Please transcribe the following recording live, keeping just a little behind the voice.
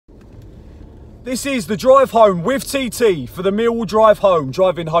This is the drive home with TT for the Millwall drive home,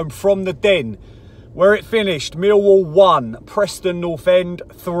 driving home from the Den, where it finished Millwall 1, Preston Northend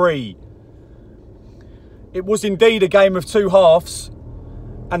 3. It was indeed a game of two halves,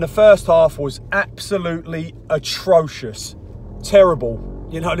 and the first half was absolutely atrocious. Terrible.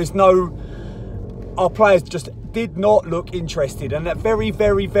 You know, our players just did not look interested, and that very,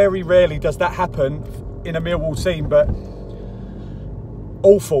 very, very rarely does that happen in a Millwall team, but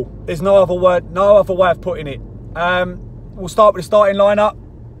awful. There's no other way of putting it. We'll start with the starting lineup.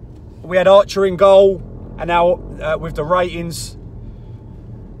 We had Archer in goal, and now with the ratings,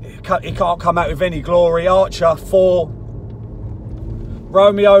 he can't come out with any glory. Archer 4.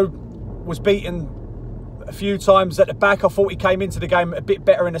 Romeo was beaten a few times at the back. I thought he came into the game a bit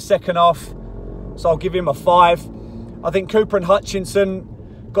better in the second half, so I'll give him a 5. I think Cooper and Hutchinson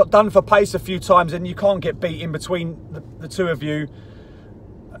got done for pace a few times, and you can't get beat in between the two of you.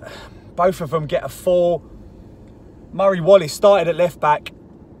 Both of them get a 4. Murray Wallace started at left back,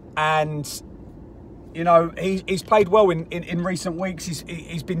 and you know he's played well in recent weeks.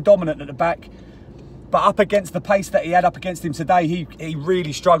 He's been dominant at the back, but up against the pace that he had up against him today, he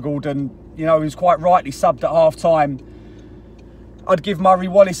really struggled, and you know he was quite rightly subbed at half time. I'd give Murray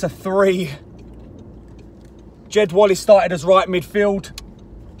Wallace a 3. Jed Wallace started as right midfield.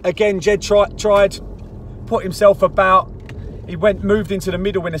 Again, Jed tried, put himself about. He moved into the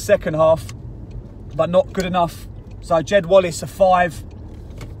middle in the second half, but not good enough. So Jed Wallace a 5.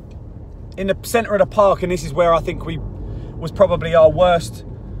 In the centre of the park, and this is where I think was probably our worst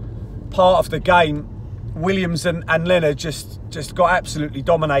part of the game. Williams and Leonard just got absolutely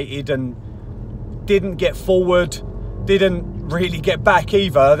dominated and didn't get forward, didn't really get back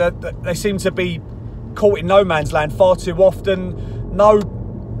either. They seem to be caught in no man's land far too often. No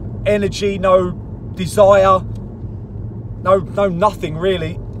energy, no desire. No, nothing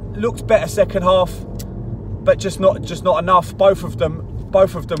really. Looked better second half, but just not enough. Both of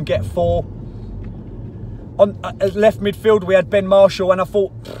them get 4. On left midfield, we had Ben Marshall, and I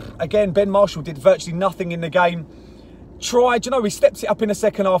thought again Ben Marshall did virtually nothing in the game. Tried, you know, he stepped it up in the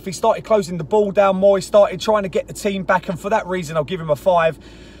second half. He started closing the ball down more. He started trying to get the team back, and for that reason, I'll give him a 5.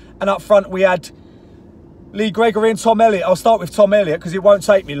 And up front, we had Lee Gregory and Tom Elliott. I'll start with Tom Elliott because it won't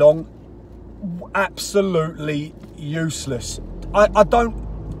take me long. Absolutely useless. I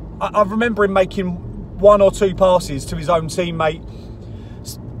remember him making 1 or 2 passes to his own teammate.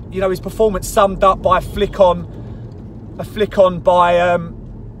 You know, his performance summed up by a flick on by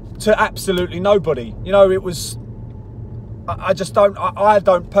to absolutely nobody. You know, it was. I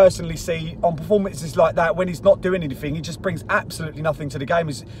don't personally see on performances like that, when he's not doing anything, he just brings absolutely nothing to the game.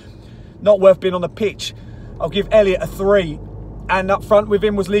 He's not worth being on the pitch. I'll give Elliott a 3. And up front with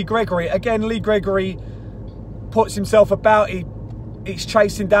him was Lee Gregory. Again, Lee Gregory puts himself about. He's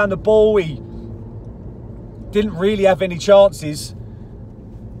chasing down the ball. He didn't really have any chances.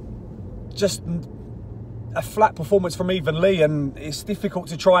 Just a flat performance from even Lee, and it's difficult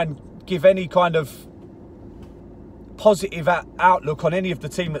to try and give any kind of positive outlook on any of the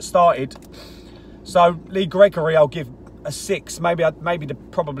team that started. So Lee Gregory, I'll give a 6.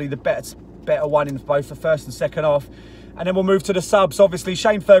 Probably the better one in both the first and second half. And then we'll move to the subs. Obviously,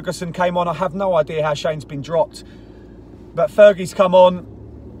 Shane Ferguson came on. I have no idea how Shane's been dropped, but Fergie's come on.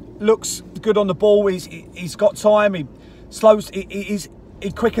 Looks good on the ball. He's got time. He slows.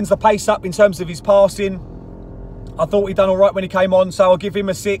 He quickens the pace up in terms of his passing. I thought he'd done all right when he came on, so I'll give him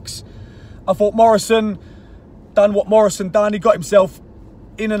a 6. I thought Morrison done what Morrison done. He got himself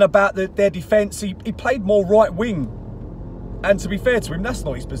in and about their defence. He played more right wing, and to be fair to him, that's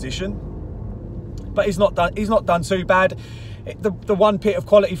not his position. But he's not done too bad. The one bit of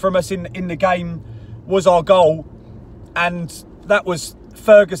quality from us in the game was our goal, and that was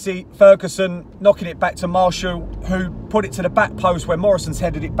Ferguson knocking it back to Marshall, who put it to the back post where Morrison's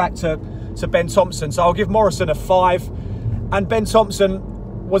headed it back to Ben Thompson. So I'll give Morrison a 5. And Ben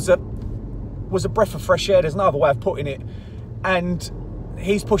Thompson was a breath of fresh air. There's no other way of putting it. And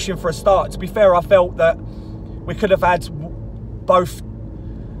he's pushing for a start. To be fair, I felt that we could have had both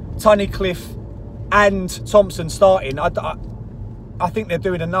Tunnicliffe and Thompson starting. I think they're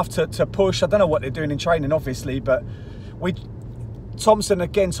doing enough to push. I don't know what they're doing in training, obviously, but Thompson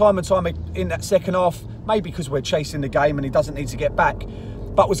again, time and time in that second half, maybe because we're chasing the game and he doesn't need to get back,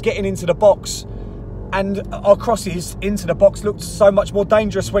 but was getting into the box, and our crosses into the box looked so much more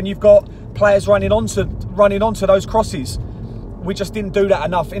dangerous when you've got players running onto those crosses. We just didn't do that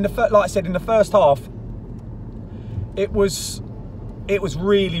enough. Like I said, in the first half, it was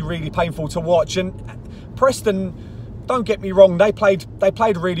really, really painful to watch. And Preston, don't get me wrong, they played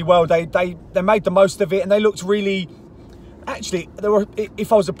really well. They made the most of it, and they looked really actually,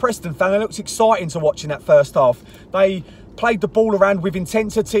 if I was a Preston fan, it looked exciting to watch in that first half. They played the ball around with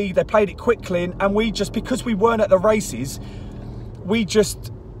intensity, they played it quickly, and we just, because we weren't at the races, we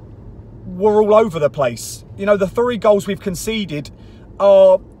just were all over the place. You know, the 3 goals we've conceded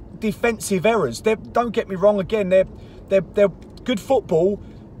are defensive errors. Don't get me wrong, again, they're good football,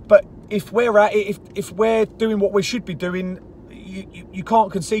 but if we're at it, if we're doing what we should be doing, you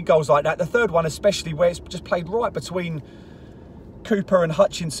can't concede goals like that. The third one especially, where it's just played right between Cooper and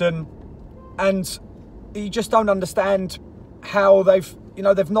Hutchinson, and you just don't understand how they've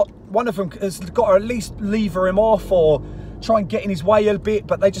not, one of them has got to at least lever him off or try and get in his way a bit,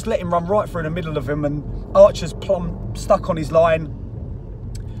 but they just let him run right through the middle of him, and Archer's plumb stuck on his line,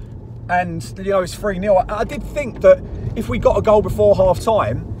 and you know, it's 3-0. I did think that if we got a goal before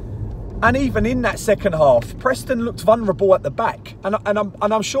half-time, and even in that second half, Preston looked vulnerable at the back, and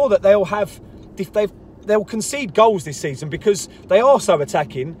I'm sure that they'll concede goals this season because they are so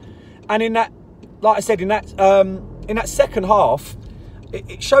attacking. And in that, like I said, in that second half,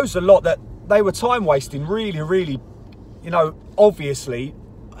 it shows a lot that they were time wasting. Really, you know, obviously,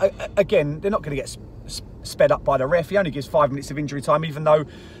 again, they're not going to get sped up by the ref. He only gives 5 minutes of injury time, even though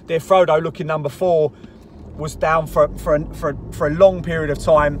their Frodo-looking number 4 was down for a long period of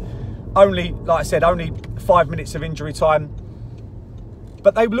time. Only, like I said, only 5 minutes of injury time.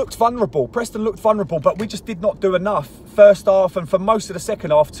 But they looked vulnerable. Preston looked vulnerable, but we just did not do enough first half and for most of the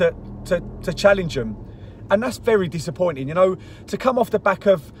second half to challenge them. And that's very disappointing, you know, to come off the back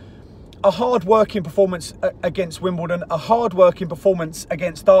of a hard-working performance against Wimbledon, a hard-working performance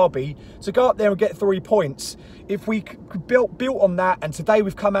against Derby, to go up there and get 3 points. If we built on that, and today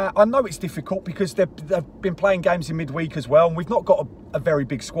we've come out, I know it's difficult because they've been playing games in midweek as well, and we've not got a very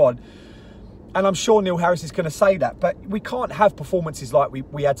big squad. And I'm sure Neil Harris is going to say that, but we can't have performances like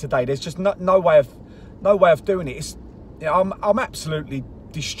we had today. There's just no way of doing it. It's, you know, I'm absolutely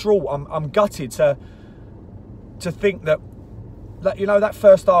distraught. I'm gutted to think that you know, that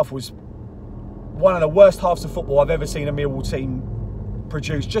first half was one of the worst halves of football I've ever seen a Millwall team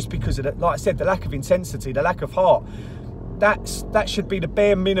produce, just because of, like I said, the lack of intensity, the lack of heart. That should be the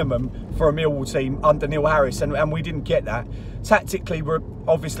bare minimum for a Millwall team under Neil Harris, and we didn't get that. Tactically,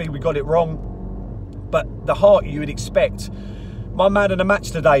 we got it wrong, but the heart you would expect. My man of the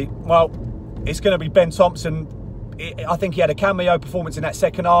match today, well, it's going to be Ben Thompson. I think he had a cameo performance in that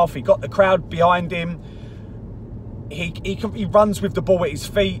second half. He got the crowd behind him. He runs with the ball at his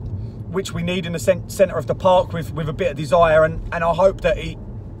feet, which we need in the centre of the park with a bit of desire, and I hope that he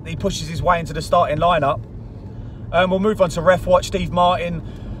pushes his way into the starting lineup. We'll move on to ref watch. Steve Martin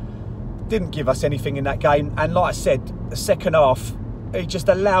didn't give us anything in that game, and like I said, the second half, he just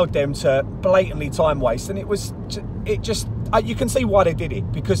allowed them to blatantly time waste, and it just you can see why they did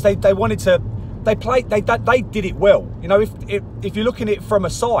it, because they wanted to. They did it well. You know, if you're looking at it from a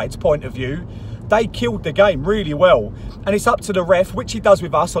side's point of view, they killed the game really well. And it's up to the ref, which he does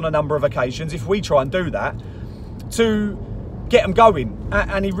with us on a number of occasions, if we try and do that, to get them going.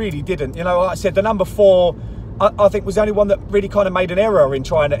 And he really didn't. You know, like I said, the number 4, I think, was the only one that really kind of made an error in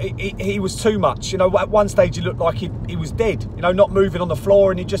trying to. He was too much. You know, at one stage he looked like he was dead. You know, not moving on the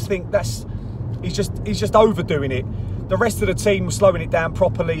floor, and you just think he's just overdoing it. The rest of the team was slowing it down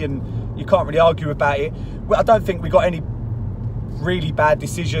properly, and you can't really argue about it. I don't think we got any really bad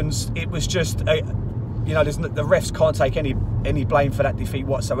decisions. It was just, you know, the refs can't take any blame for that defeat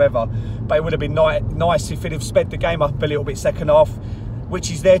whatsoever. But it would have been nice if he'd have sped the game up a little bit second half, which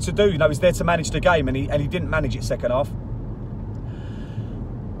he's there to do. You know, he's there to manage the game, and he didn't manage it second half.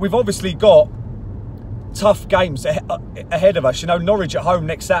 We've obviously got tough games ahead of us. You know, Norwich at home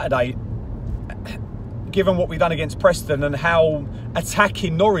next Saturday. Given what we've done against Preston and how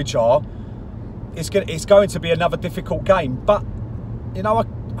attacking Norwich are, it's going to be another difficult game. But, you know,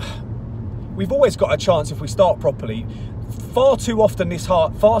 we've always got a chance if we start properly. Far too often this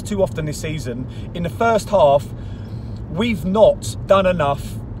season, in the first half, we've not done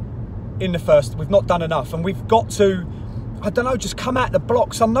enough. We've not done enough, and we've got to, I don't know, just come out the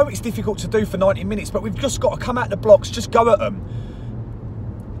blocks. I know it's difficult to do for 90 minutes, but we've just got to come out the blocks, just go at them.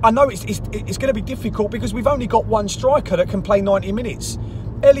 I know it's going to be difficult because we've only got one striker that can play 90 minutes.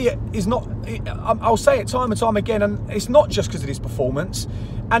 Elliott is not, I'll say it time and time again, and it's not just because of his performance.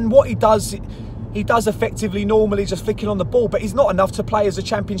 And what he does effectively normally just flicking on the ball, but he's not enough to play as a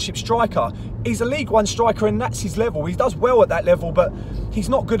championship striker. He's a League One striker, and that's his level. He does well at that level, but he's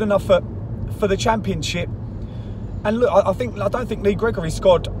not good enough for the championship. And look, I don't think Lee Gregory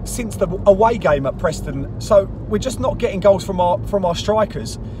scored since the away game at Preston. So we're just not getting goals from our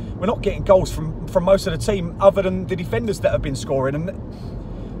strikers. We're not getting goals from most of the team, other than the defenders that have been scoring. And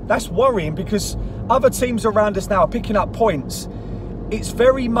That's worrying, because other teams around us now are picking up points. It's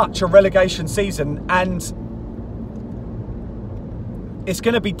very much a relegation season, and it's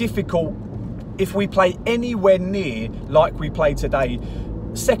going to be difficult if we play anywhere near like we played today.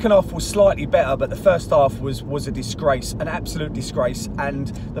 Second half was slightly better, but the first half was a disgrace, an absolute disgrace. And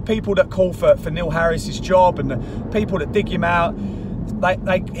the people that call for Neil Harris's job, and the people that dig him out,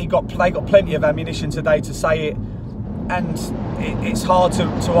 they got plenty of ammunition today to say it, and it's hard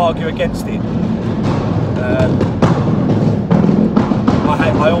to argue against it.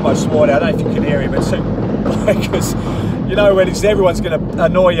 I almost swore there. I don't know if you can hear him, because you know when everyone's going to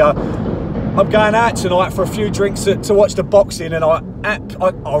annoy you. I'm going out tonight for a few drinks to watch the boxing, and I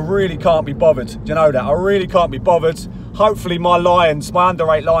really can't be bothered. Do you know that? I really can't be bothered. Hopefully my Lions, my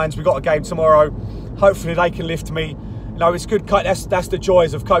under-8 Lions, we've got a game tomorrow. Hopefully they can lift me. You know, it's good. That's the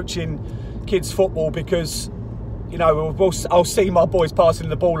joys of coaching kids football, because, you know, I'll see my boys passing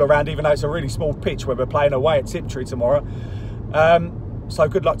the ball around, even though it's a really small pitch where we're playing away at Tiptree tomorrow. So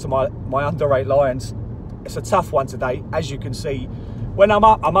good luck to my under-8 Lions. It's a tough one today, as you can see. When I'm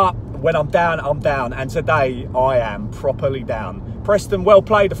up, I'm up. When I'm down, I'm down. And today, I am properly down. Preston, well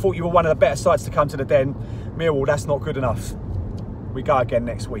played. I thought you were one of the better sides to come to the Den. Millwall, that's not good enough. We go again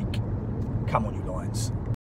next week. Come on, you Lions.